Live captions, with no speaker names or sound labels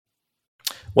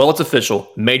Well, it's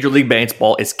official. Major League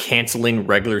Baseball is canceling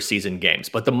regular season games,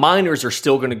 but the minors are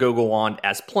still going to go on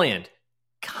as planned.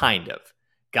 Kind of.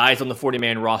 Guys on the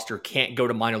 40-man roster can't go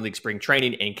to minor league spring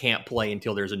training and can't play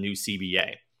until there's a new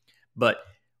CBA. But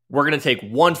we're going to take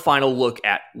one final look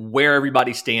at where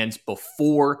everybody stands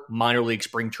before minor league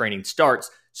spring training starts,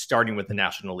 starting with the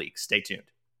National League. Stay tuned.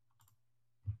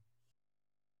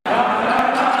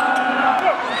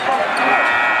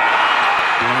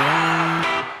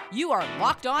 You are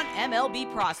Locked On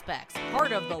MLB Prospects,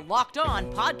 part of the Locked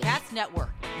On Podcast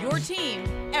Network, your team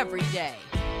every day.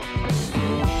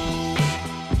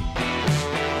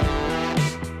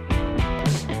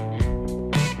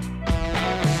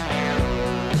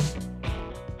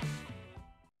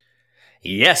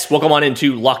 Yes, welcome on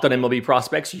into Locked On MLB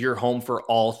Prospects, your home for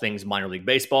all things minor league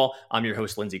baseball. I'm your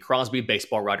host, Lindsey Crosby,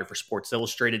 baseball writer for Sports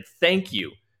Illustrated. Thank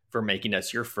you for making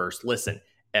us your first listen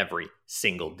every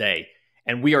single day.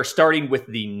 And we are starting with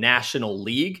the National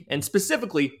League, and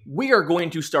specifically, we are going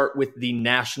to start with the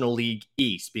National League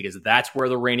East because that's where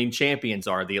the reigning champions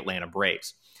are, the Atlanta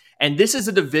Braves. And this is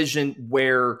a division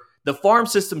where the farm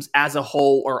systems as a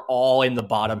whole are all in the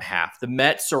bottom half. The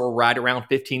Mets are right around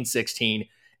 15, 16,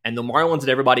 and the Marlins and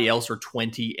everybody else are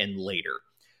 20 and later.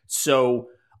 So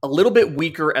a little bit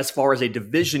weaker as far as a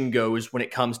division goes when it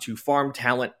comes to farm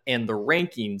talent and the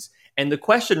rankings. And the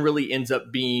question really ends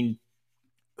up being,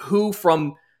 who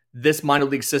from this minor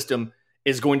league system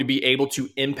is going to be able to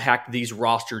impact these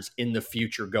rosters in the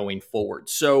future going forward?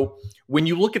 So when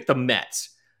you look at the Mets,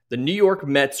 the New York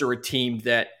Mets are a team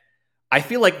that I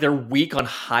feel like they're weak on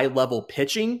high-level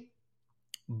pitching,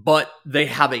 but they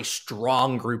have a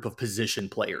strong group of position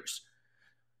players.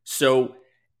 So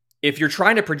if you're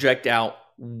trying to project out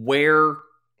where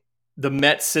the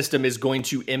Mets system is going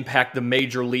to impact the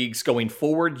major leagues going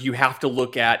forward, you have to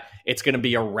look at it's going to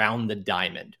be around the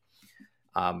diamond.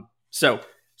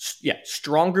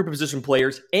 Strong group of position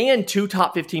players and 2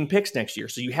 top 15 picks next year.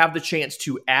 So you have the chance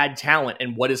to add talent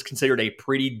in what is considered a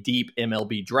pretty deep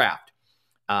MLB draft.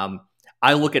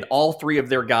 I look at all 3 of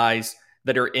their guys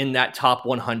that are in that top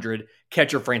 100,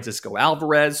 catcher Francisco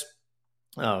Alvarez,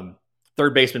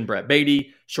 third baseman Brett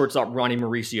Baty, shortstop Ronnie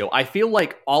Mauricio. I feel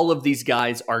like all of these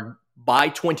guys are, by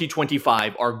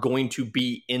 2025, are going to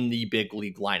be in the big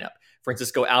league lineup.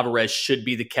 Francisco Alvarez should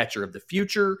be the catcher of the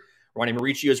future. Ronnie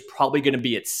Mauricio is probably going to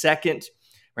be at second.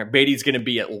 Brett Baty's going to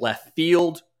be at left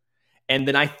field. And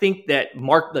then I think that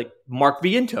Mark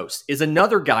Vientos is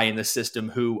another guy in the system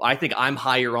who I think I'm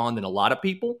higher on than a lot of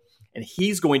people, and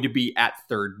he's going to be at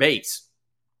third base.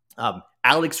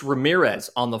 Alex Ramirez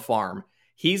on the farm,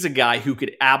 he's a guy who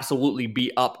could absolutely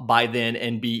be up by then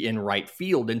and be in right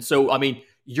field. And so, I mean,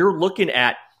 you're looking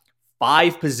at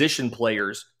 5 position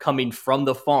players coming from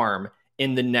the farm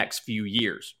in the next few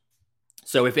years.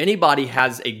 So if anybody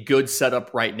has a good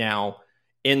setup right now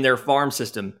in their farm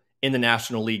system in the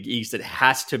National League East, it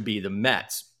has to be the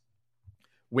Mets.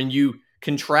 When you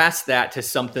contrast that to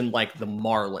something like the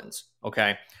Marlins,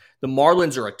 okay? The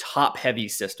Marlins are a top-heavy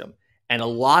system, and a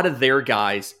lot of their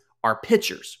guys are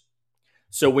pitchers.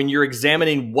 So when you're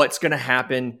examining what's going to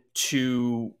happen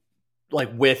to,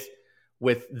 with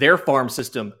their farm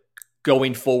system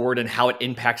going forward and how it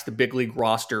impacts the big league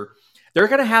roster, they're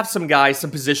going to have some guys,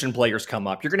 some position players come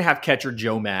up. You're going to have catcher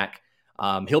Joe Mack.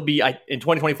 He'll be, in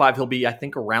 2025, he'll be, I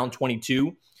think, around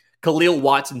 22. Khalil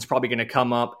Watson's probably going to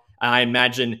come up, I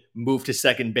imagine, move to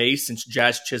second base since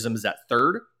Jazz Chisholm is at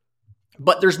third.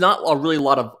 But there's not a really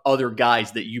lot of other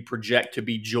guys that you project to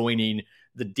be joining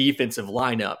the defensive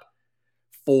lineup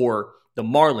for the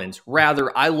Marlins.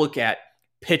 Rather, I look at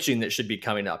pitching that should be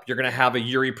coming up. You're going to have a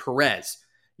Yuri Perez.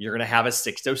 You're going to have a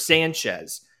Sixto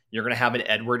Sanchez. You're going to have an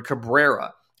Edward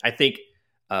Cabrera. I think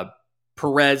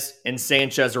Perez and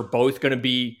Sanchez are both going to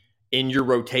be in your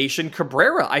rotation.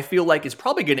 Cabrera, I feel like, is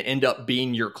probably going to end up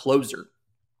being your closer.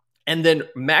 And then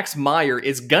Max Meyer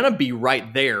is going to be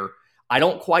right there. I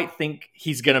don't quite think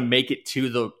he's going to make it to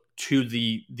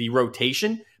the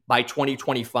rotation by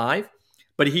 2025,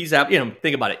 but he's,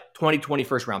 think about it, 2020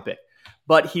 first round pick.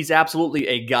 But he's absolutely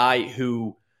a guy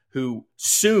who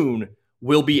soon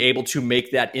will be able to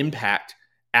make that impact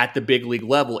at the big league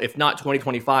level. If not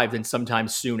 2025, then sometime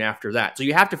soon after that. So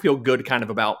you have to feel good kind of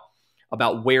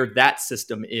about where that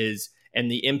system is and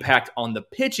the impact on the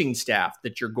pitching staff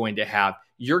that you're going to have.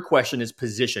 Your question is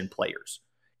position players.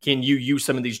 Can you use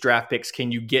some of these draft picks?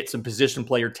 Can you get some position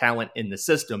player talent in the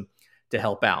system to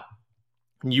help out?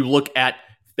 And you look at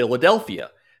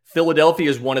Philadelphia. Philadelphia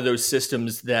is one of those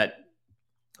systems that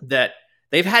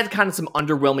they've had kind of some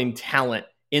underwhelming talent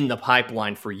in the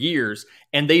pipeline for years,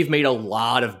 and they've made a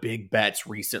lot of big bets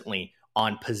recently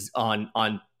on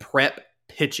prep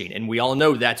pitching. And we all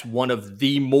know that's one of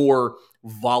the more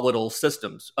volatile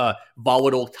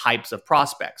volatile types of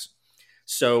prospects.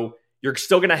 So you're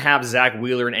still going to have Zach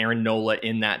Wheeler and Aaron Nola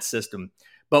in that system.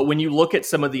 But when you look at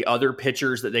some of the other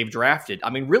pitchers that they've drafted, I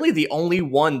mean, really the only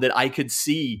one that I could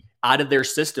see out of their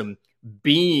system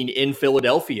being in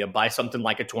Philadelphia by something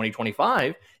like a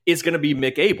 2025 is going to be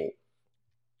Mick Abel.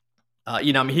 I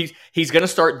mean, he's going to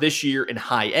start this year in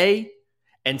high A.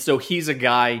 And so he's a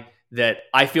guy that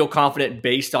I feel confident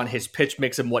based on his pitch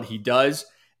mix and what he does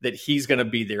that he's going to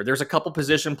be there. There's a couple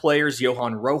position players,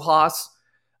 Johan Rojas.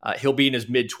 He'll be in his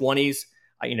mid-20s.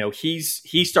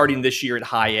 He's starting this year at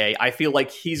high A. I feel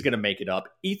like he's going to make it up.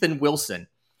 Ethan Wilson,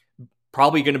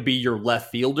 probably going to be your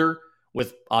left fielder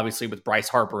with Bryce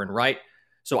Harper and Wright.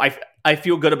 So I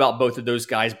feel good about both of those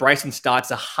guys. Bryson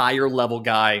Stott's a higher level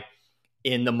guy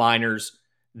in the minors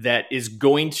that is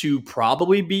going to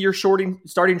probably be your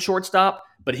starting shortstop,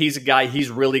 but he's a guy, he's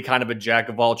really kind of a jack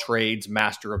of all trades,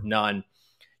 master of none.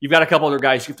 You've got a couple other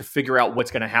guys you have to figure out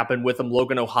what's going to happen with him.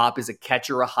 Logan O'Hoppe is a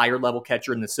catcher, a higher level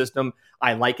catcher in the system.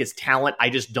 I like his talent. I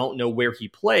just don't know where he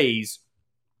plays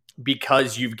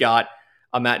because you've got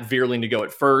a Matt Vierling to go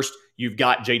at first. You've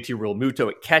got JT Realmuto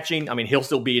at catching. I mean, he'll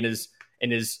still be in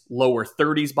his lower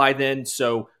 30s by then.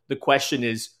 So the question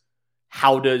is,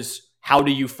 how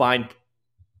do you find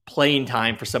playing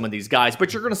time for some of these guys?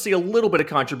 But you're going to see a little bit of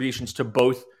contributions to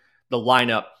both the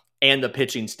lineup and the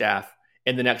pitching staff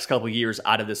in the next couple of years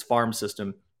out of this farm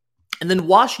system. And then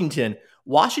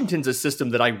Washington's a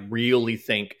system that I really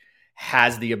think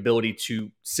has the ability to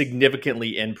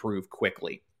significantly improve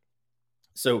quickly.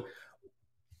 So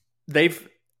they're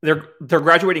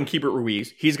graduating Keibert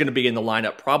Ruiz. He's going to be in the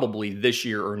lineup probably this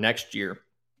year or next year.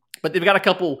 But they've got a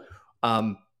couple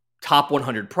top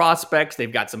 100 prospects.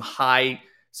 They've got some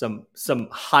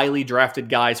highly drafted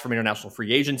guys from international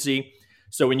free agency.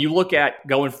 So when you look at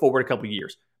going forward a couple of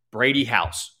years, Brady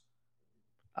House,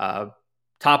 top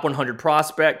 100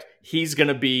 prospect. He's going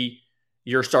to be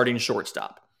your starting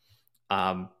shortstop.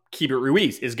 Keibert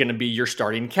Ruiz is going to be your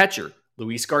starting catcher.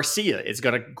 Luis Garcia is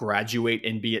going to graduate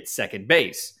and be at second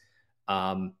base.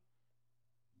 The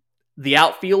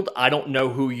outfield, I don't know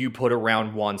who you put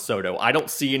around Juan Soto. I don't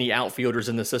see any outfielders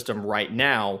in the system right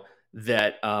now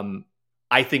that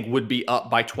I think would be up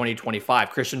by 2025.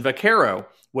 Christian Vaquero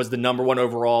was the number one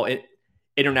overall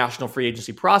international free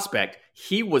agency prospect.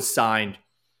 He was signed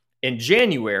in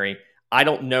January. I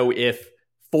don't know if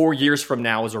 4 years from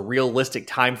now is a realistic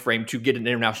time frame to get an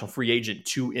international free agent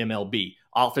to MLB.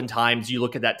 Oftentimes you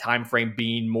look at that time frame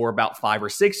being more about 5 or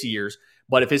 6 years,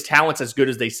 but if his talent's as good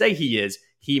as they say he is,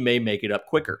 he may make it up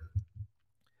quicker.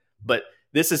 But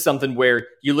this is something where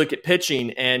you look at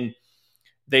pitching and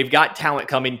they've got talent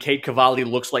coming. Cade Cavalli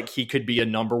looks like he could be a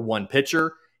number one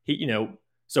pitcher.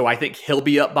 So I think he'll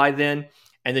be up by then.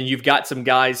 And then you've got some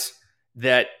guys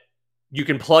that you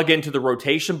can plug into the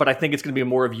rotation, but I think it's going to be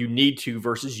more of you need to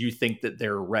versus you think that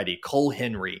they're ready. Cole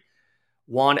Henry,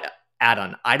 Juan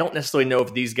Adon. I don't necessarily know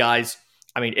if these guys,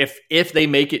 if they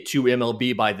make it to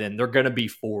MLB by then, they're going to be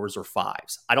 4s or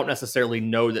 5s. I don't necessarily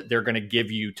know that they're going to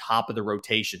give you top of the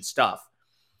rotation stuff.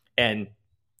 And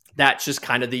that's just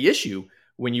kind of the issue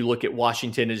when you look at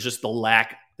Washington, is just the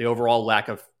overall lack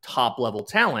of top level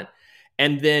talent.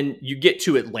 And then you get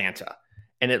to Atlanta.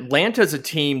 And Atlanta is a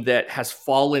team that has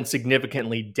fallen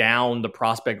significantly down the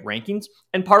prospect rankings.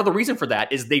 And part of the reason for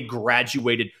that is they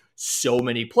graduated so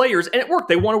many players, and it worked.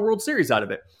 They won a World Series out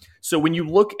of it. So when you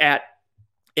look at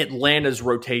Atlanta's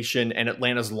rotation and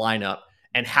Atlanta's lineup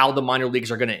and how the minor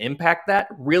leagues are going to impact that,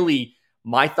 really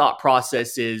my thought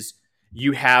process is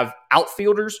you have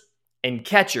outfielders and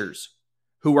catchers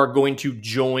who are going to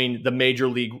join the major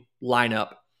league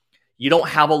lineup. You don't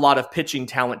have a lot of pitching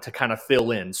talent to kind of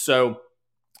fill in. So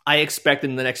I expect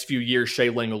in the next few years, Shea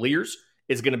Langoliers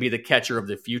is going to be the catcher of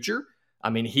the future.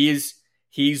 I mean, he's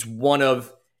one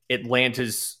of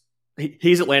Atlanta's, I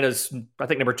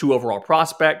think, number 2 overall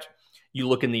prospect. You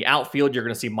look in the outfield, you're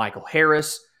going to see Michael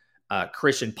Harris,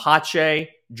 Christian Pache,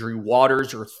 Drew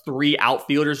Waters are 3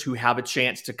 outfielders who have a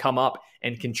chance to come up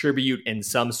and contribute in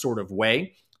some sort of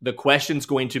way. The question's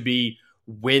going to be,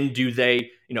 when do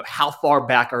they, how far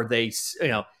back are they,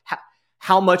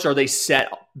 how much are they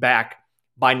set back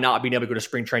by not being able to go to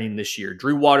spring training this year?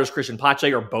 Drew Waters, Christian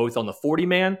Pache are both on the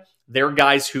 40-man. They're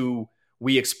guys who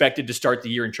we expected to start the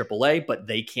year in AAA, but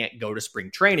they can't go to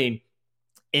spring training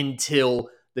until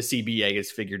the CBA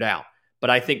is figured out.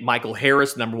 But I think Michael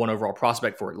Harris, number 1 overall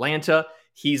prospect for Atlanta,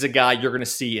 he's a guy you're going to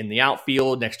see in the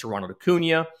outfield next to Ronald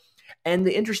Acuna. And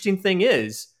the interesting thing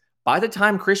is, by the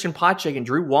time Christian Pache and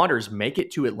Drew Waters make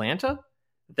it to Atlanta,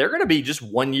 they're going to be just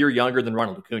 1 year younger than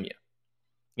Ronald Acuna.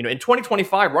 In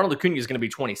 2025, Ronald Acuna is going to be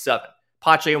 27.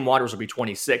 Pache and Waters will be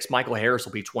 26. Michael Harris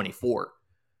will be 24.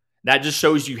 That just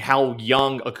shows you how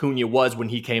young Acuna was when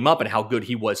he came up and how good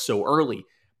he was so early.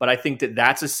 But I think that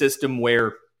that's a system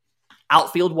where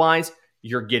outfield-wise,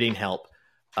 you're getting help.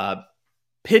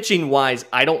 Pitching-wise,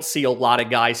 I don't see a lot of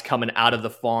guys coming out of the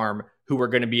farm who are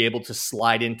going to be able to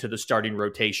slide into the starting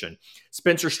rotation.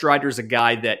 Spencer Strider is a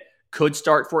guy that could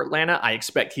start for Atlanta. I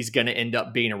expect he's going to end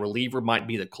up being a reliever, might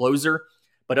be the closer.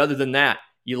 But other than that,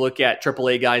 you look at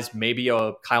AAA guys, maybe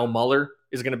a Kyle Muller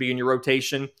is going to be in your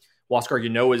rotation. Huascar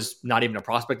Yano is not even a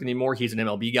prospect anymore. He's an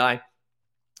MLB guy.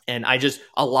 And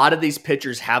a lot of these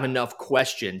pitchers have enough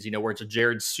questions, where it's a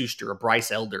Jared Suster, a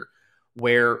Bryce Elder,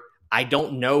 where I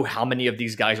don't know how many of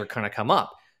these guys are going to come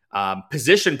up.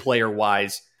 Position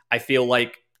player-wise, I feel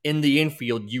like in the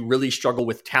infield, you really struggle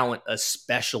with talent,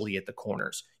 especially at the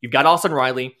corners. You've got Austin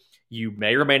Riley. You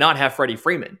may or may not have Freddie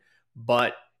Freeman.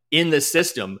 But in the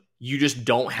system, you just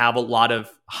don't have a lot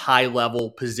of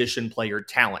high-level position player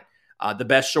talent. The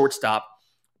best shortstop,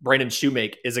 Brandon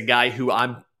Shoemake, is a guy who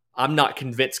I'm not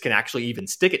convinced can actually even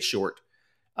stick it short.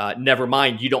 Never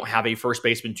mind, you don't have a first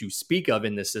baseman to speak of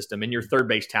in this system, and your third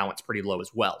base talent's pretty low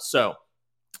as well. So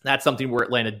that's something where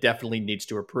Atlanta definitely needs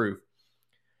to improve.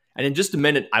 And in just a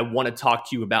minute, I want to talk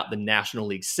to you about the National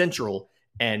League Central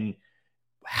and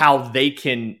how they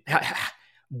can,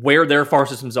 where their farm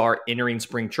systems are entering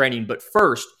spring training. But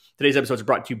first, today's episode is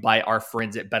brought to you by our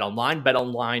friends at BetOnline.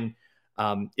 BetOnline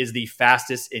is the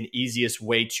fastest and easiest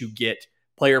way to get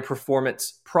player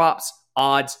performance, props,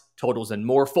 odds, totals, and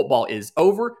more. Football is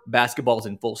over. Basketball is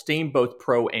in full steam, both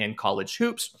pro and college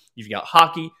hoops. You've got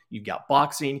hockey, you've got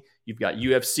boxing, you've got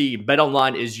UFC.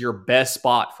 BetOnline is your best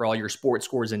spot for all your sports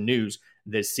scores and news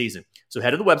this season. So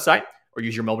head to the website or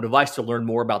use your mobile device to learn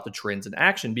more about the trends in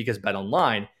action, because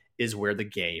BetOnline is where the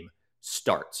game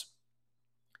starts.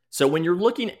 So when you're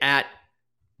looking at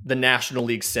the National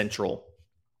League Central,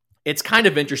 it's kind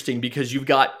of interesting because you've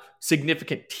got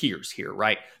significant tiers here,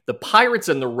 right? The Pirates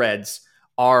and the Reds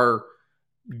are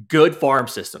good farm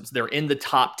systems. They're in the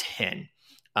top 10.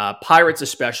 Pirates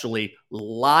especially,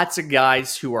 lots of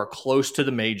guys who are close to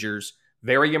the majors,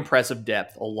 very impressive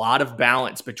depth, a lot of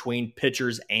balance between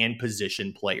pitchers and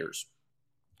position players.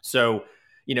 So,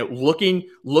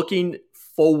 looking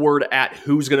forward at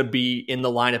who's going to be in the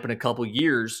lineup in a couple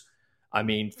years, I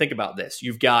mean, think about this.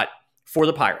 You've got, for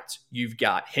the Pirates, you've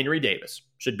got Henry Davis,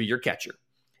 should be your catcher.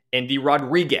 Andy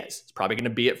Rodriguez is probably going to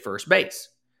be at first base.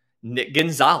 Nick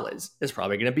Gonzalez is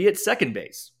probably going to be at second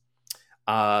base.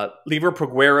 Lever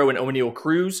Peguero and O'Neill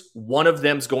Cruz, one of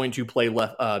them is going to play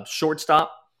left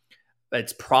shortstop.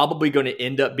 It's probably going to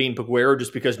end up being Peguero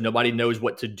just because nobody knows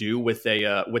what to do with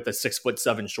a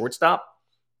 6'7" shortstop.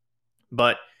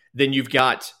 But then you've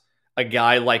got a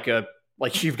guy like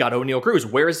you've got O'Neill Cruz.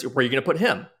 Where are you going to put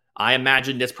him? I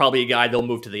imagine that's probably a guy they'll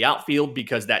move to the outfield,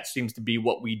 because that seems to be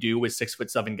what we do with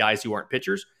 6'7" guys who aren't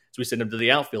pitchers. So we send them to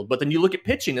the outfield. But then you look at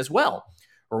pitching as well.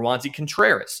 Roansy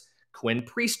Contreras, Quinn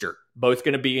Priester, both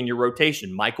going to be in your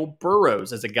rotation. Michael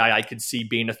Burrows is a guy I could see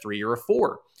being a 3 or a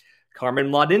 4. Carmen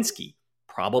Mladinsky,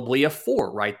 probably a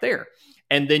 4 right there.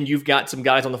 And then you've got some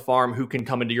guys on the farm who can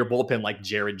come into your bullpen like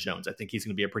Jared Jones. I think he's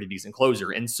going to be a pretty decent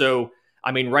closer. And so,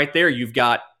 I mean, right there you've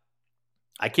got,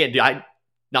 I'm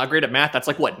not great at math. That's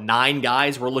 9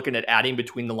 guys we're looking at adding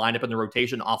between the lineup and the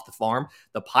rotation off the farm.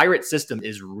 The Pirate system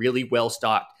is really well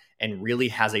stocked and really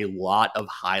has a lot of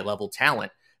high-level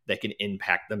talent that can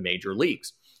impact the major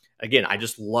leagues. Again, I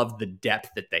just love the depth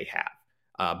that they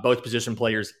have, both position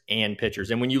players and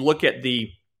pitchers. And when you look at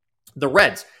the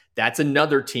Reds, that's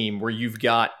another team where you've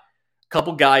got a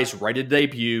couple guys ready to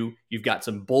debut. You've got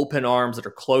some bullpen arms that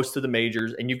are close to the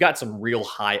majors, and you've got some real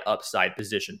high upside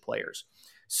position players.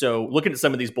 So looking at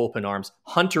some of these bullpen arms,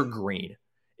 Hunter Green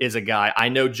is a guy. I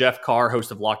know Jeff Carr, host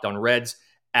of Locked On Reds,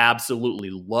 absolutely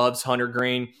loves Hunter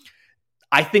Green.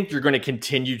 I think you're going to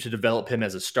continue to develop him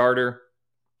as a starter.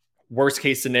 Worst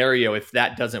case scenario, if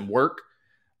that doesn't work,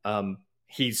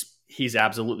 he's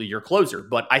absolutely your closer.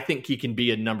 But I think he can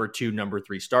be a number 2, number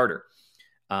 3 starter.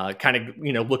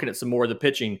 Looking at some more of the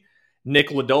pitching, Nick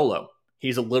Lodolo.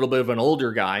 He's a little bit of an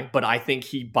older guy, but I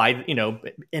think in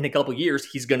a couple of years,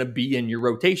 he's going to be in your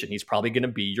rotation. He's probably going to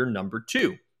be your number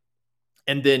 2.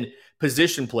 And then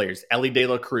position players, Elly De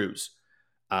La Cruz.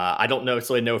 I don't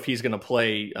necessarily know if he's going to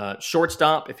play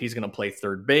shortstop, if he's going to play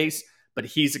third base, but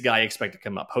he's a guy I expect to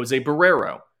come up. Jose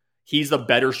Barrero, he's the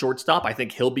better shortstop. I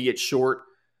think he'll be at short.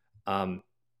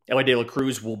 Elly De La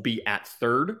Cruz will be at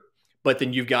third. But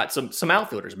then you've got some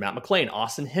outfielders, Matt McClain,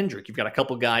 Austin Hendrick. You've got a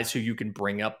couple guys who you can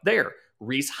bring up there.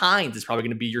 Reese Hines is probably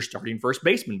going to be your starting first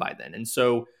baseman by then. And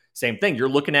so same thing. You're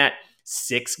looking at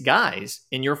 6 guys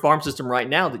in your farm system right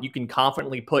now that you can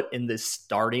confidently put in this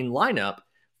starting lineup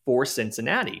for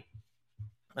Cincinnati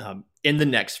in the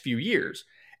next few years.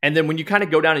 And then when you kind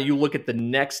of go down and you look at the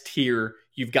next tier,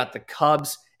 you've got the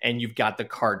Cubs and you've got the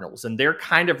Cardinals. And they're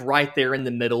kind of right there in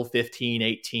the middle, 15,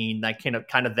 18, that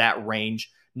kind of that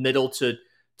range, middle to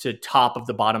top of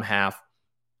the bottom half.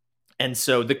 And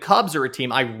so the Cubs are a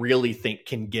team I really think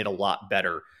can get a lot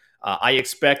better. I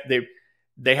expect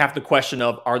they have the question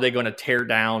of, are they going to tear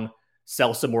down,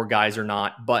 sell some more guys or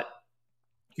not? But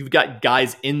you've got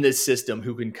guys in this system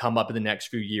who can come up in the next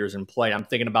few years and play. I'm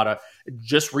thinking about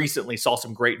just recently saw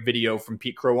some great video from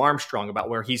Pete Crow Armstrong about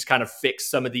where he's kind of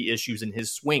fixed some of the issues in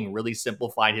his swing, really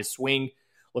simplified his swing.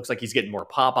 Looks like he's getting more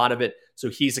pop out of it. So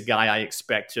he's a guy I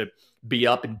expect to be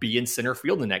up and be in center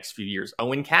field in the next few years.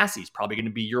 Owen Cassie's probably going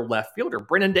to be your left fielder.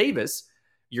 Brennan Davis,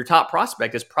 your top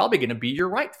prospect, is probably going to be your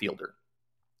right fielder.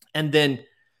 And then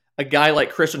a guy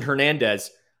like Christian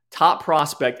Hernandez, top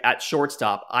prospect at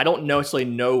shortstop. I don't necessarily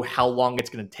know how long it's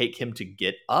going to take him to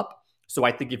get up. So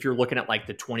I think if you're looking at like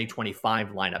the 2025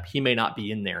 lineup, he may not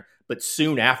be in there, but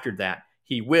soon after that,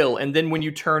 he will. And then when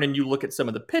you turn and you look at some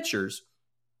of the pitchers,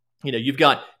 you've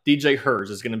got DJ Herz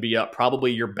is going to be up,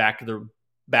 probably your back of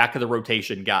the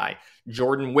rotation guy.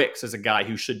 Jordan Wicks is a guy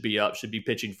who should be up, should be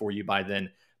pitching for you by then.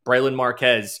 Braylon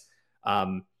Marquez,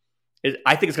 I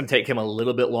think it's going to take him a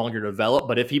little bit longer to develop,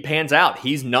 but if he pans out,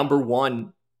 he's number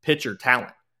one pitcher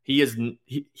talent. He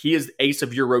is ace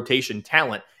of your rotation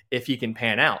talent if he can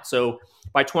pan out. So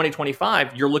by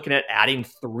 2025, you're looking at adding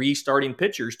 3 starting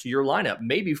pitchers to your lineup,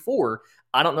 maybe 4.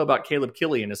 I don't know about Caleb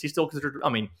Killian. Is he still considered?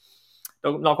 I'm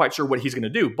not quite sure what he's going to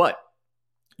do, but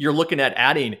you're looking at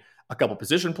adding a couple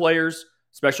position players,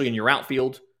 especially in your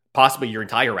outfield, possibly your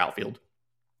entire outfield,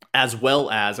 as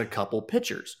well as a couple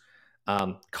pitchers.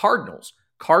 Cardinals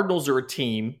are a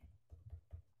team.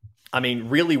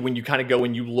 Really, when you kind of go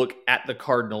and you look at the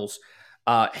Cardinals,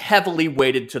 heavily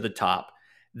weighted to the top.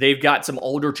 They've got some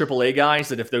older AAA guys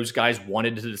that if those guys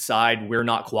wanted to decide we're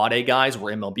not quad A guys,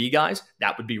 we're MLB guys,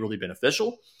 that would be really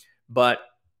beneficial. But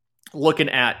looking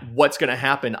at what's going to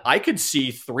happen, I could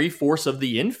see 3/4 of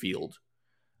the infield,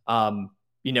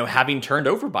 having turned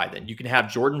over by then. You can have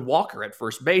Jordan Walker at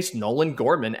first base, Nolan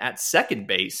Gorman at second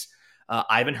base.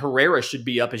 Ivan Herrera should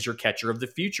be up as your catcher of the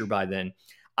future by then.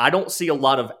 I don't see a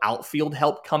lot of outfield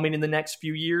help coming in the next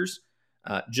few years,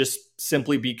 just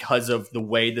simply because of the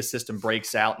way the system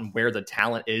breaks out and where the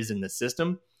talent is in the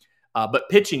system. But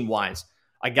pitching-wise,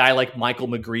 a guy like Michael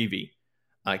McGreevy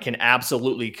can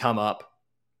absolutely come up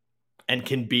and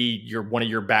can be one of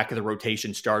your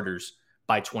back-of-the-rotation starters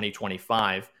by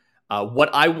 2025. What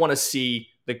I want to see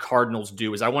the Cardinals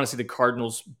do is I want to see the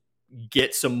Cardinals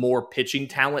get some more pitching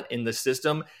talent in the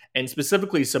system, and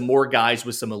specifically some more guys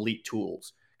with some elite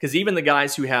tools. Because even the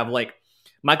guys who have, like,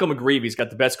 Michael McGreevy's got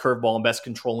the best curveball and best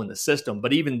control in the system.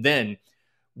 But even then,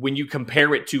 when you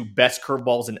compare it to best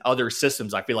curveballs in other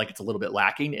systems, I feel like it's a little bit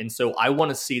lacking. And so I want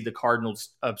to see the Cardinals,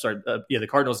 the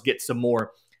Cardinals get some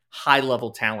more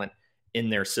high-level talent in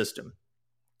their system.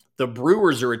 The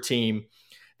Brewers are a team,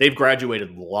 they've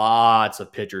graduated lots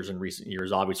of pitchers in recent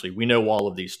years, obviously. We know all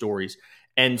of these stories.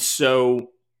 And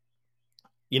so,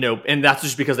 and that's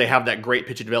just because they have that great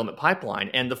pitching development pipeline.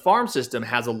 And the farm system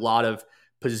has a lot of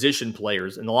position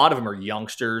players, and a lot of them are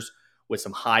youngsters with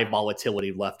some high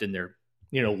volatility left in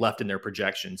their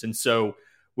projections. And so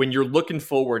when you're looking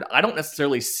forward, I don't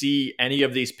necessarily see any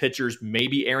of these pitchers,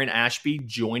 maybe Aaron Ashby,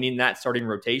 joining that starting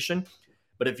rotation.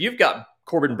 But if you've got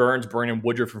Corbin Burns, Brandon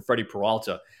Woodruff, and Freddie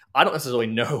Peralta, I don't necessarily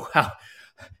know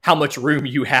how much room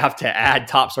you have to add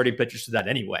top starting pitchers to that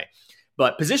anyway.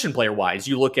 But position player-wise,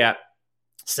 you look at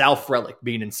Sal Frelick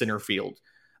being in center field,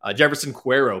 Jefferson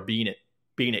Cuero being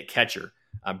at catcher.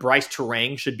 Bryce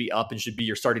Terang should be up and should be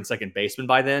your starting second baseman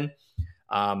by then,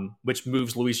 which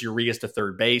moves Luis Urias to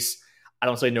third base. I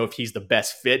don't say know if he's the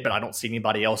best fit, but I don't see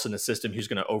anybody else in the system who's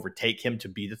going to overtake him to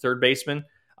be the third baseman.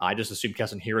 I just assume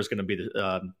Keston Hiura is going to be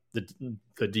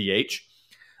the DH.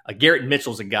 Garrett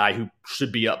Mitchell's a guy who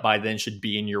should be up by then, should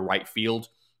be in your right field.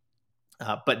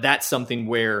 But that's something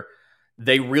where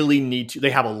they really need to.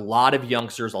 They have a lot of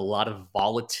youngsters, a lot of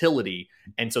volatility.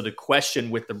 And so the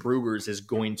question with the Brewers is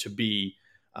going to be,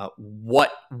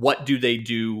 what do they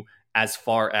do as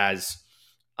far as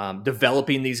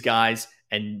developing these guys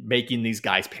and making these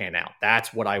guys pan out?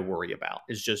 That's what I worry about,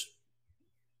 is just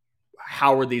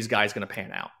how are these guys going to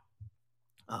pan out?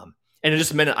 And in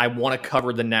just a minute, I want to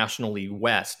cover the National League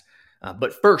West.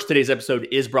 But first, today's episode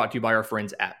is brought to you by our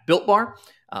friends at Built Bar.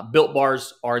 Built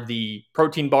Bars are the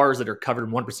protein bars that are covered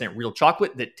in 1% real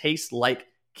chocolate that taste like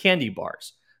candy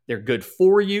bars. They're good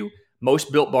for you.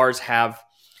 Most Built Bars have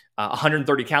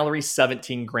 130 calories,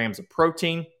 17 grams of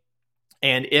protein.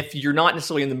 And if you're not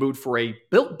necessarily in the mood for a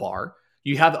Built Bar,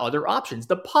 you have other options.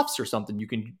 The Puffs are something you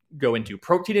can go into.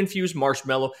 Protein-infused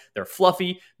marshmallow. They're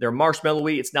fluffy. They're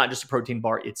marshmallowy. It's not just a protein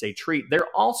bar. It's a treat. They're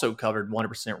also covered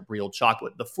 100% real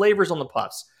chocolate. The flavors on the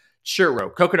Puffs: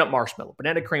 churro, coconut marshmallow,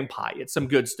 banana cream pie. It's some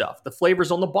good stuff. The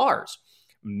flavors on the bars: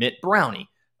 mint brownie,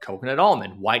 coconut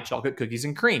almond, white chocolate cookies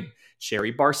and cream,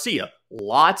 cherry barcia.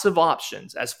 Lots of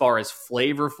options as far as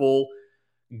flavorful,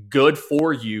 good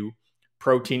for you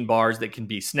protein bars that can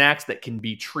be snacks, that can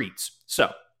be treats.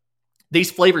 So these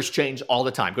flavors change all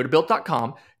the time. Go to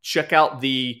built.com, check out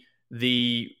the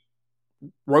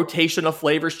rotation of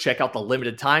flavors, check out the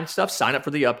limited time stuff, sign up for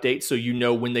the update so you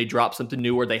know when they drop something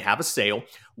new or they have a sale.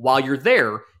 While you're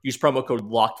there, use promo code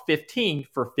LOCKED15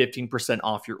 for 15%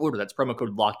 off your order. That's promo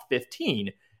code LOCKED15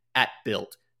 at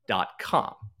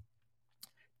built.com.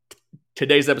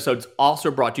 Today's episode is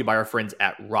also brought to you by our friends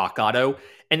at Rock Auto.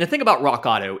 And the thing about Rock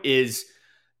Auto is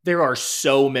there are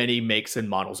so many makes and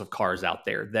models of cars out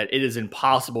there that it is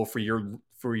impossible for your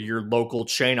local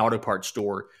chain auto parts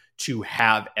store to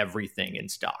have everything in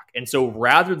stock. And so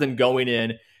rather than going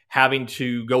in, having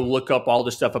to go look up all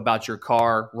the stuff about your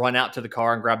car, run out to the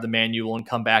car and grab the manual and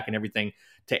come back and everything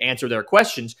to answer their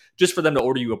questions, just for them to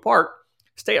order you a part,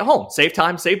 stay at home, save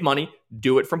time, save money,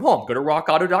 do it from home. Go to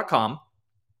rockauto.com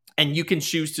and you can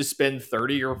choose to spend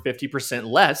 30 or 50%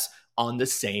 less on the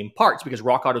same parts, because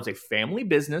Rock Auto is a family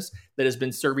business that has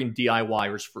been serving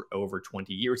DIYers for over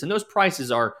 20 years. And those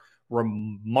prices are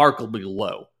remarkably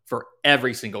low for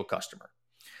every single customer.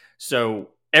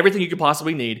 So everything you could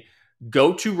possibly need,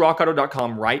 go to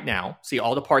rockauto.com right now, see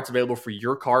all the parts available for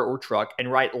your car or truck, and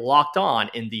write Locked On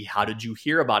in the How Did You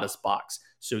Hear About Us box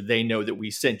so they know that we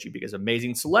sent you, because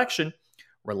amazing selection,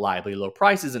 reliably low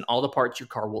prices, and all the parts your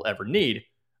car will ever need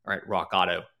are at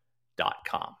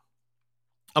rockauto.com.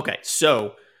 Okay,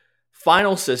 so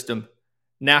final system,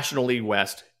 National League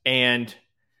West, and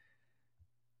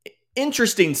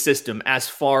interesting system as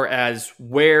far as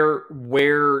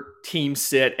where teams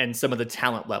sit and some of the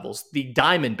talent levels. The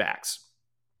Diamondbacks.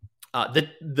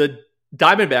 The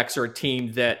Diamondbacks are a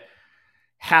team that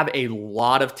have a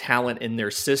lot of talent in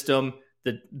their system.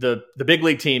 The big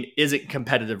league team isn't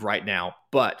competitive right now,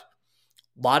 but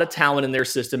a lot of talent in their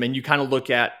system, and you kind of look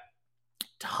at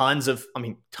tons of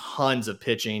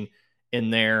pitching in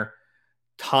there.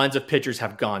 Tons of pitchers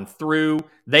have gone through.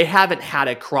 They haven't had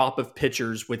a crop of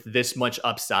pitchers with this much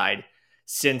upside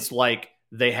since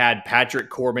they had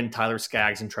Patrick Corbin, Tyler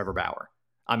Skaggs, and Trevor Bauer.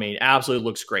 I mean, absolutely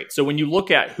looks great. So when you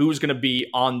look at who's going to be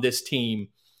on this team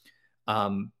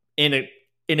in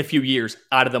a few years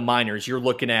out of the minors, you're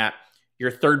looking at your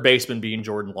third baseman being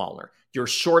Jordan Lawler, your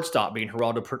shortstop being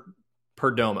Geraldo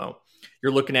Perdomo.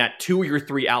 You're looking at 2 of your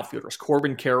 3 outfielders,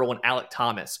 Corbin Carroll and Alec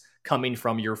Thomas, coming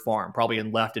from your farm, probably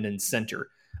in left and in center.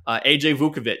 AJ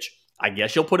Vukovic, I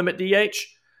guess you'll put him at DH.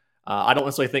 I don't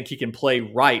necessarily think he can play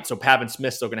right, so Pavin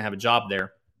Smith's still going to have a job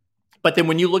there. But then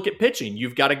when you look at pitching,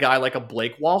 you've got a guy like a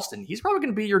Blake Walston. He's probably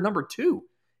going to be your number 2.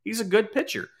 He's a good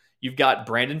pitcher. You've got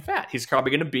Brandon Pfaadt. He's probably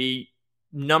going to be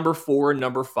number 4 and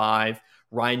number 5.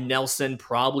 Ryan Nelson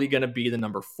probably going to be the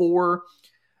number 4.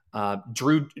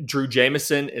 Drew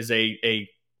Jameson is a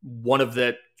one of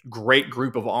the great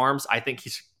group of arms. I think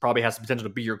he probably has the potential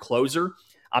to be your closer.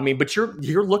 I mean, but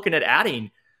you're looking at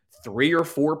adding 3 or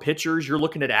 4 pitchers. You're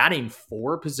looking at adding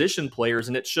 4 position players,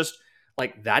 and it's just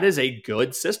that is a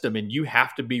good system, and you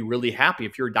have to be really happy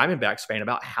if you're a Diamondbacks fan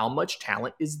about how much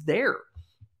talent is there.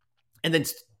 And then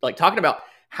talking about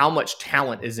how much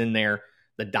talent is in there,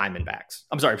 the Diamondbacks.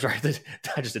 I'm sorry.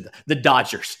 I just did the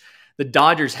Dodgers. The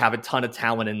Dodgers have a ton of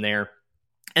talent in there,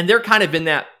 and they're kind of in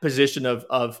that position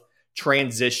of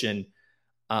transition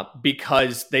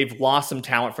because they've lost some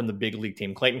talent from the big league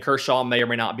team. Clayton Kershaw may or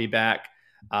may not be back.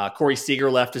 Corey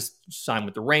Seager left to sign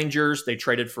with the Rangers. They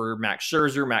traded for Max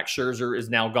Scherzer. Max Scherzer is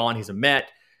now gone. He's a Met.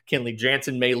 Kenley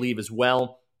Jansen may leave as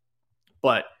well.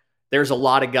 But there's a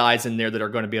lot of guys in there that are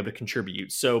going to be able to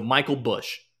contribute. So Michael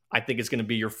Busch, I think, is going to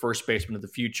be your first baseman of the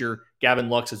future. Gavin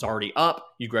Lux is already up.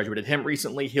 You graduated him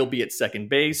recently. He'll be at second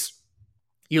base.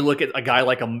 You look at a guy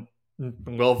like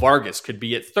Vargas could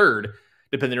be at third,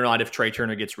 depending on if Trey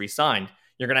Turner gets re-signed.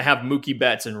 You're going to have Mookie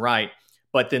Betts in right,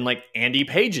 but then Andy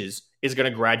Pages is going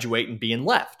to graduate and be in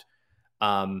left.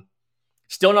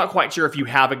 Still not quite sure if you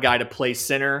have a guy to play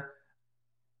center.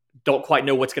 Don't quite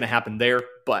know what's going to happen there,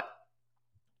 but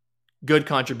good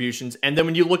contributions. And then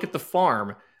when you look at the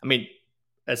farm, I mean,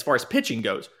 as far as pitching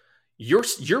goes,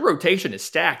 your rotation is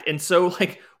stacked. And so,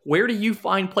 where do you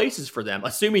find places for them?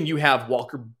 Assuming you have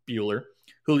Walker Buehler,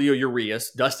 Julio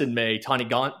Urias, Dustin May, Tony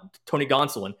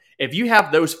Gonsolin. If you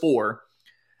have those 4,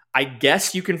 I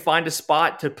guess you can find a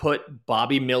spot to put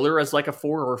Bobby Miller as like a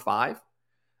 4 or 5.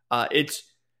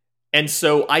 And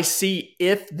so I see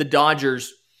if the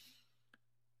Dodgers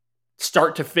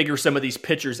start to figure some of these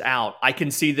pitchers out, I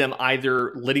can see them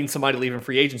either letting somebody leave in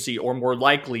free agency or more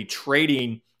likely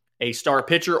trading a star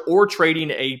pitcher or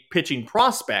trading a pitching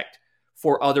prospect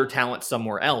for other talent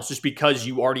somewhere else, just because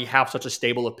you already have such a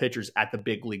stable of pitchers at the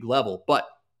big league level. But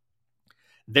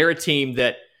they're a team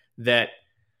that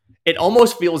it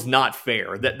almost feels not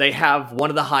fair that they have one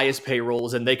of the highest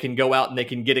payrolls and they can go out and they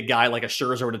can get a guy like a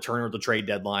Scherzer to Turner at the trade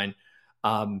deadline.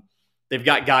 They've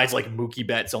got guys like Mookie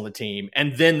Betts on the team.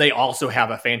 And then they also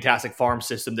have a fantastic farm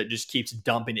system that just keeps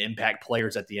dumping impact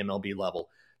players at the MLB level.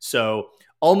 So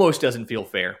almost doesn't feel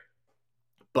fair,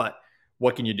 but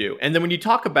what can you do? And then when you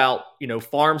talk about,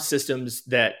 farm systems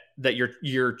that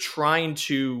you're trying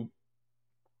to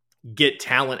get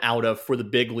talent out of for the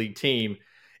big league team,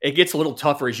 it gets a little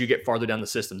tougher as you get farther down the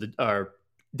system, or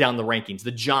down the rankings.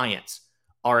 The Giants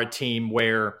are a team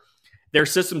where their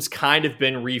system's kind of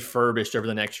been refurbished over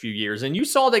the next few years. And you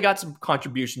saw they got some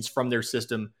contributions from their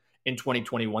system in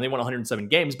 2021. They won 107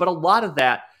 games, but a lot of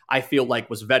that I feel like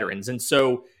was veterans. And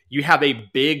so you have a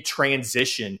big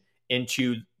transition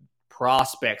into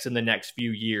prospects in the next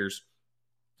few years.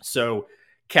 So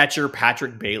catcher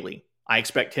Patrick Bailey, I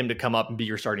expect him to come up and be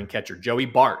your starting catcher. Joey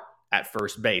Bart at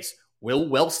first base. Will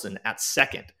Wilson at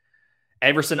second.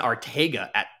 Everson Arteaga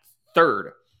at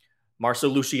third. Marcel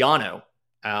Luciano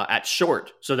at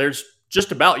short. So there's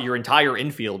just about your entire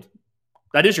infield.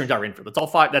 That is your entire infield. That's all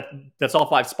five. That's all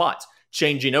 5 spots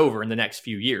changing over in the next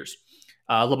few years.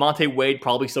 Lamonte Wade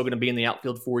probably still going to be in the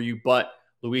outfield for you, but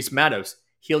Luis Matos,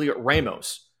 Heliot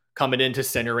Ramos coming into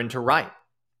center and to right.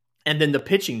 And then the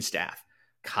pitching staff,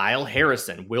 Kyle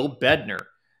Harrison, Will Bednar,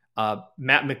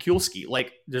 Matt Mikulski.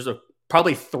 Like there's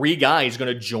probably 3 guys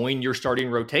going to join your starting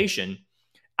rotation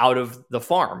out of the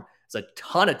farm. It's a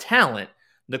ton of talent.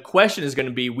 The question is going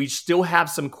to be, we still have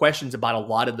some questions about a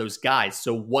lot of those guys.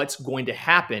 So what's going to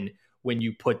happen when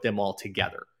you put them all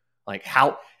together? Like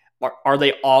how are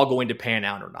they all going to pan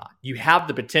out or not? You have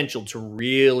the potential to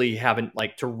really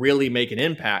make an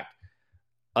impact.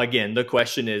 Again, the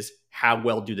question is, how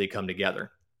well do they come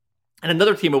together? And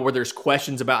another team where there's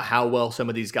questions about how well some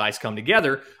of these guys come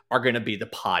together are going to be the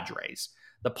Padres.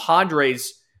 The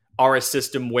Padres are a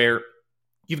system where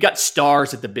you've got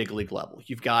stars at the big league level.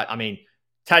 You've got,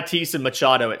 Tatis and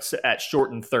Machado at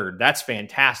short and third. That's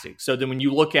fantastic. So then when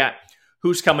you look at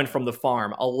who's coming from the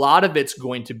farm, a lot of it's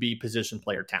going to be position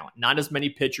player talent. Not as many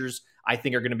pitchers, I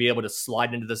think, are going to be able to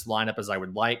slide into this lineup as I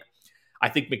would like. I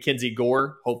think Mackenzie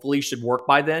Gore, hopefully, should work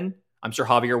by then. I'm sure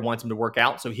Javier wants him to work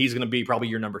out, so he's going to be probably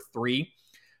your number 3.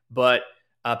 But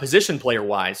position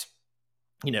player-wise,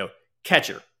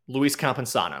 catcher, Luis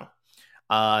Campusano.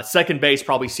 Second base,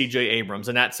 probably CJ Abrams,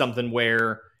 and that's something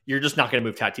where you're just not going to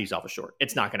move Tatis off a short.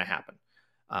 It's not going to happen.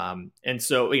 And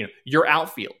so, your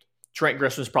outfield, Trent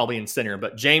Grisham's probably in center,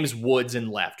 but James Woods in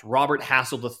left, Robert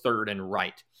Hassel III in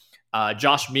right.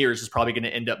 Josh Mears is probably going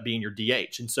to end up being your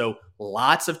DH. And so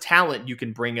lots of talent you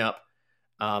can bring up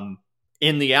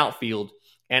in the outfield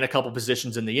and a couple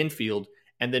positions in the infield.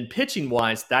 And then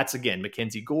pitching-wise, that's, again,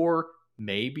 Mackenzie Gore,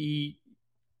 maybe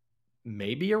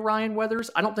a Ryan Weathers.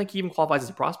 I don't think he even qualifies as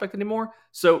a prospect anymore.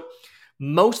 So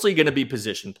mostly going to be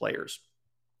position players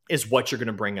is what you're going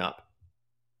to bring up.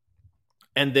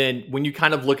 And then when you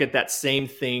kind of look at that same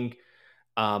thing,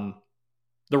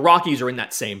 the Rockies are in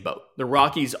that same boat. The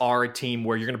Rockies are a team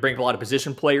where you're going to bring up a lot of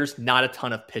position players, not a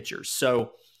ton of pitchers.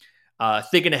 So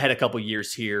thinking ahead a couple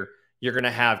years here, you're going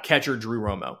to have catcher Drew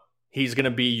Romo. He's going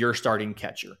to be your starting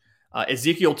catcher.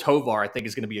 Ezequiel Tovar, I think,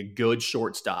 is going to be a good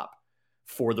shortstop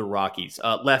for the Rockies.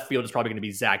 Left field is probably going to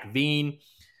be Zach Veen.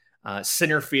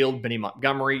 Center field, Benny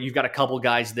Montgomery. You've got a couple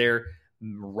guys there.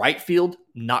 Right field,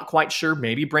 not quite sure.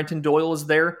 Maybe Brenton Doyle is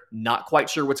there. Not quite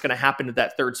sure what's going to happen at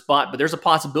that third spot, but there's a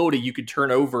possibility you could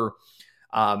turn over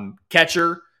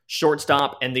catcher,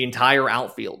 shortstop, and the entire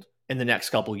outfield in the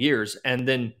next couple years. And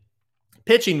then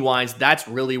pitching-wise, that's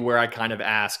really where I kind of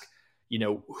ask,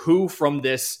 who from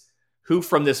this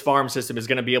farm system is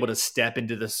going to be able to step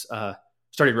into this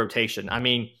starting rotation?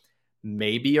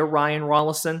 Maybe a Ryan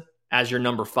Rollison as your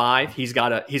number 5. He's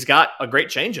got a great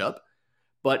changeup,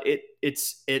 but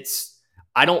it's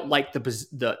I don't like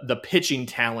the pitching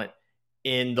talent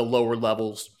in the lower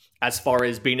levels as far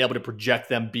as being able to project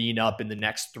them being up in the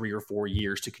next 3 or 4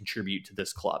 years to contribute to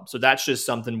this club. So that's just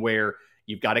something where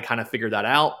you've got to kind of figure that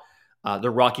out. The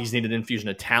Rockies need an infusion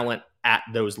of talent at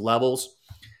those levels,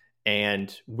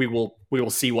 and we will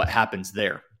see what happens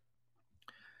there.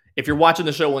 If you're watching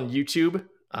the show on YouTube,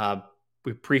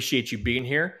 we appreciate you being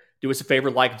here. do us a favor,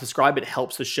 like and subscribe. It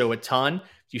helps the show a ton.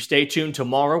 If you stay tuned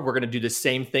tomorrow, we're going to do the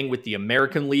same thing with the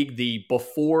American League, the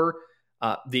before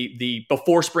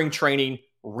spring training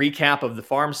recap of the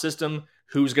farm system,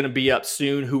 who's going to be up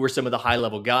soon, who are some of the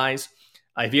high-level guys.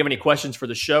 If you have any questions for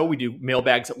the show, we do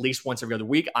mailbags at least once every other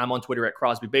week. I'm on Twitter at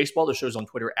Crosby Baseball. The show's on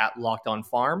Twitter at Locked On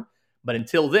Farm. But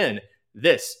until then,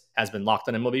 this has been Locked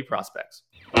On MLB Prospects.